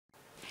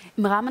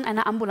Im Rahmen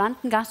einer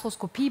ambulanten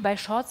Gastroskopie bei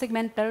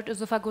Shortsegment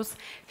Barrett-Ösophagus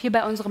fiel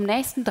bei unserem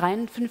nächsten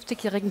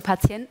 53-jährigen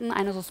Patienten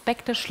eine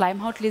suspekte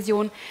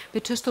Schleimhautläsion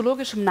mit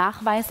histologischem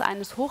Nachweis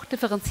eines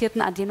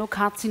hochdifferenzierten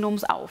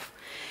Adenokarzinoms auf.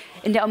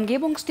 In der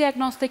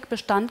Umgebungsdiagnostik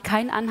bestand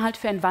kein Anhalt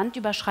für ein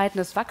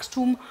wandüberschreitendes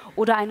Wachstum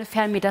oder eine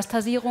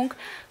Fernmetastasierung,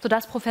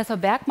 sodass Professor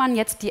Bergmann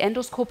jetzt die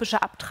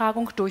endoskopische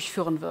Abtragung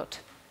durchführen wird.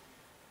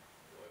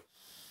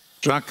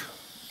 Jack,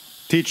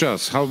 teach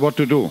us what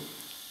to do.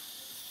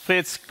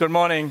 Fritz, good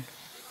morning.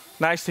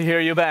 Nice to hear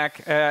you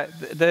back.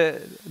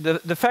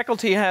 The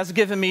faculty has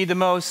given me the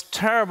most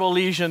terrible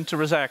lesion to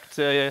resect.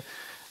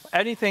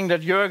 Anything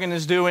that Jürgen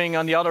is doing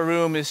on the other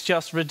room is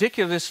just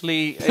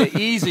ridiculously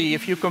easy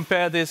if you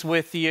compare this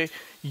with the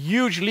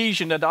huge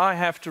lesion that I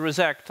have to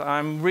resect.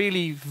 I'm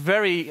really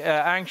very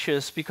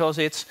anxious because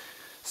it's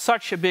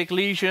such a big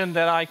lesion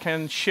that I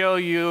can show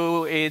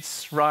you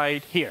it's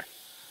right here.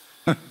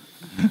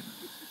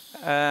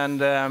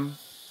 And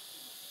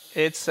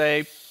it's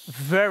a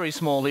very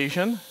small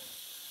lesion.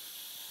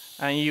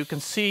 And you can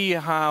see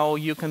how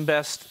you can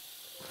best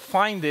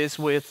find this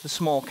with the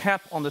small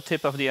cap on the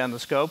tip of the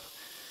endoscope.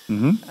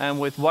 And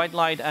with white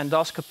light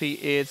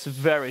endoscopy, it's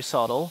very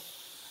subtle.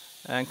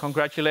 And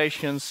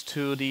congratulations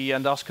to the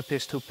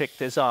endoscopist who picked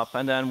this up.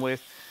 And then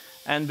with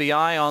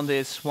NBI on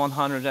this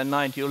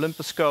 190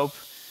 Olympus scope,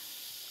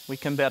 we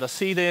can better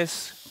see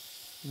this.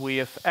 We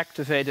have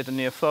activated the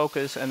near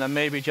focus and then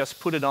maybe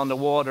just put it on the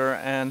water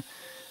and,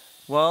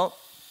 well,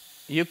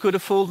 you could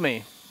have fooled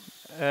me.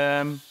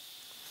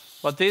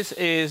 But this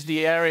is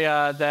the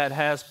area that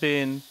has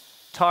been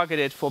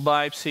targeted for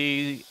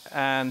biopsy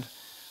and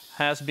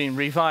has been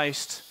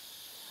revised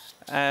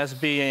as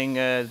being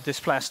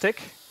dysplastic.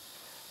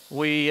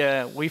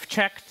 We've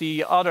checked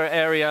the other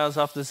areas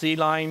of the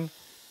Z-line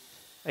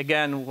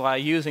again by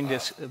using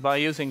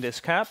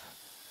this cap.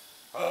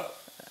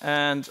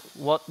 And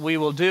what we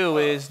will do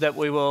is that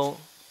we will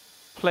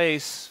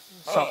place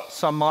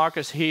some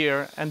markers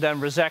here and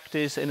then resect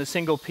this in a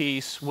single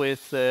piece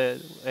with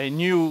a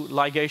new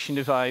ligation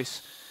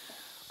device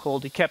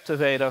called the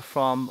Captivator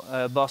from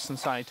Boston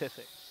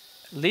Scientific.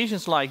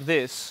 Lesions like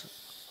this,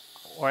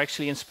 or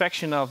actually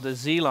inspection of the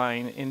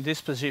Z-line in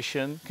this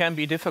position, can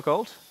be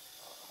difficult.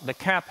 The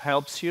cap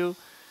helps you.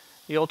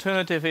 The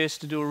alternative is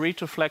to do a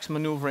retroflex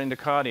maneuver in the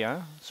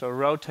cardia. So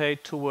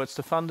rotate towards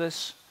the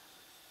fundus,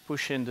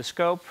 push in the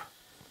scope,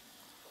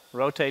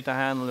 rotate the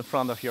handle in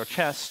front of your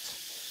chest,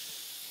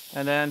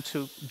 and then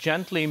to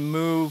gently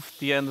move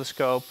the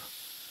endoscope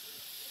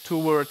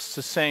towards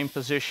the same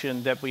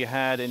position that we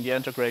had in the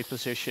antegrade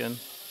position,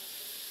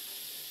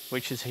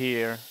 which is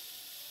here,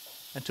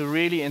 and to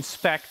really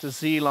inspect the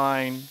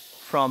Z-line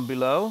from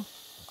below,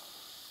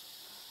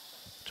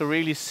 to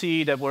really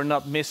see that we're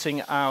not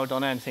missing out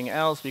on anything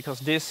else, because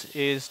this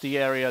is the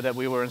area that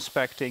we were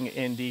inspecting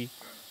in the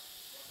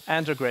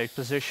antegrade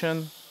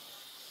position.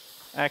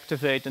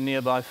 Activate the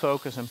nearby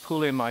focus and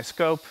pull in my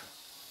scope,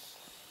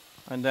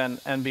 and then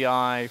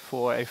NBI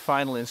for a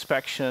final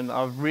inspection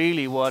of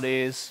really what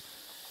is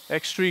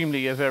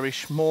extremely a very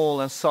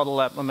small and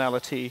subtle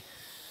abnormality.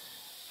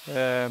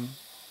 So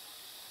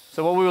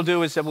what we will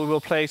do is that we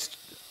will place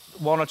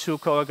 1 or 2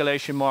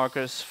 coagulation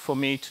markers for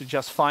me to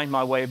just find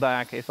my way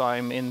back if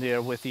I'm in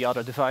there with the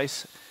other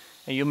device.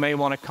 And you may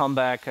want to come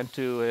back and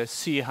to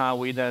see how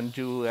we then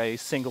do a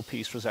single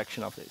piece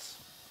resection of this.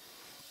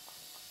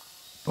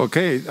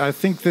 Okay, I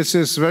think this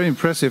is very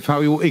impressive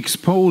how you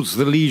expose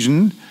the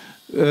lesion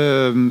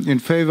in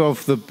favor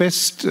of the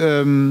best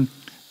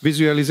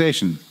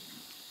visualization.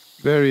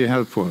 Very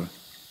helpful.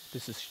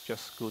 This is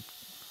just good.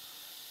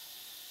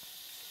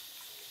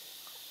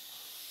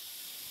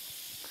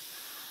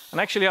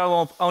 And actually I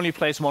will only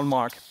place 1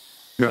 mark.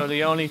 Yeah. So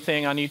the only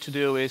thing I need to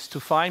do is to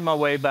find my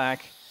way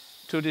back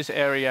to this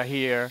area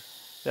here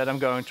that I'm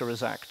going to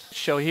resect.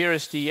 So here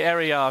is the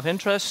area of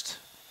interest.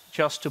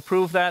 Just to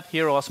prove that,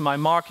 here was my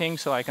marking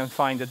so I can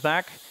find it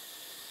back.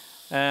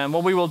 And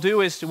what we will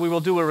do is we will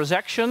do a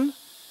resection.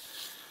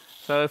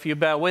 So if you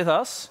bear with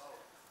us,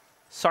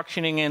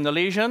 suctioning in the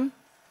lesion,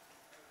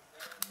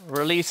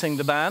 releasing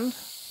the band,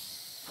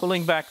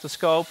 pulling back the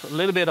scope, a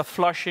little bit of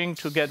flushing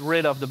to get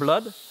rid of the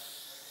blood.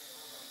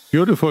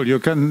 Beautiful. You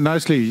can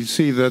nicely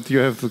see that you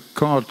have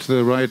caught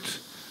the right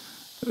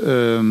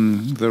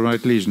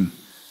lesion.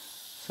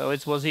 So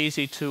it was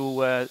easy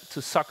to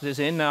suck this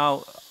in.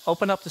 Now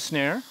open up the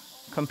snare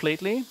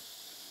completely.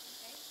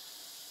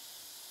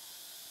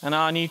 And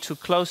now I need to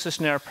close the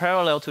snare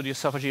parallel to the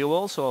esophageal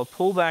wall. So I'll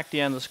pull back the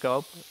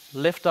endoscope,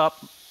 lift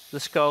up the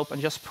scope and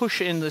just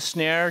push in the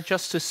snare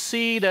just to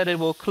see that it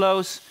will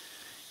close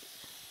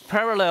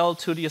parallel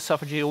to the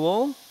esophageal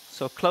wall.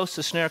 So close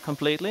the snare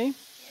completely.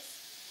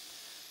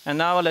 And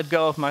now I let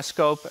go of my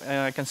scope and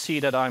I can see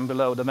that I'm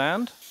below the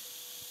band.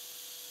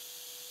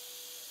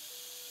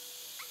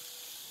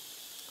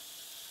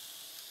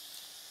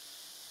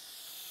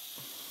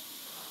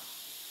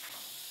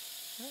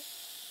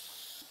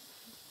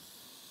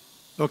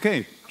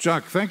 Okay,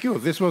 Jacques, thank you.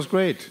 This was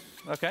great.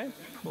 Okay.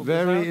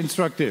 Very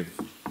instructive.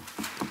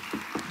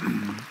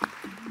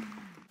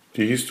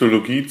 Die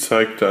Histologie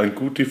zeigte ein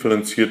gut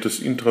differenziertes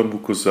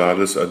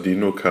intramukosales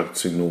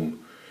Adenokarzinom.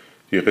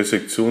 Die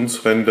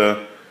Resektionsränder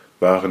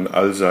waren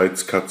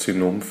allseits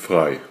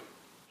karzinomfrei.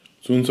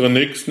 Zu unserer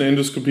nächsten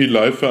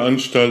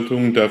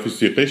Endoskopie-Live-Veranstaltung darf ich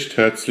Sie recht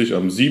herzlich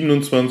am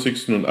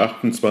 27. und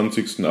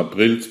 28.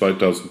 April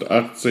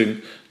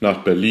 2018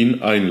 nach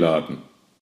Berlin einladen.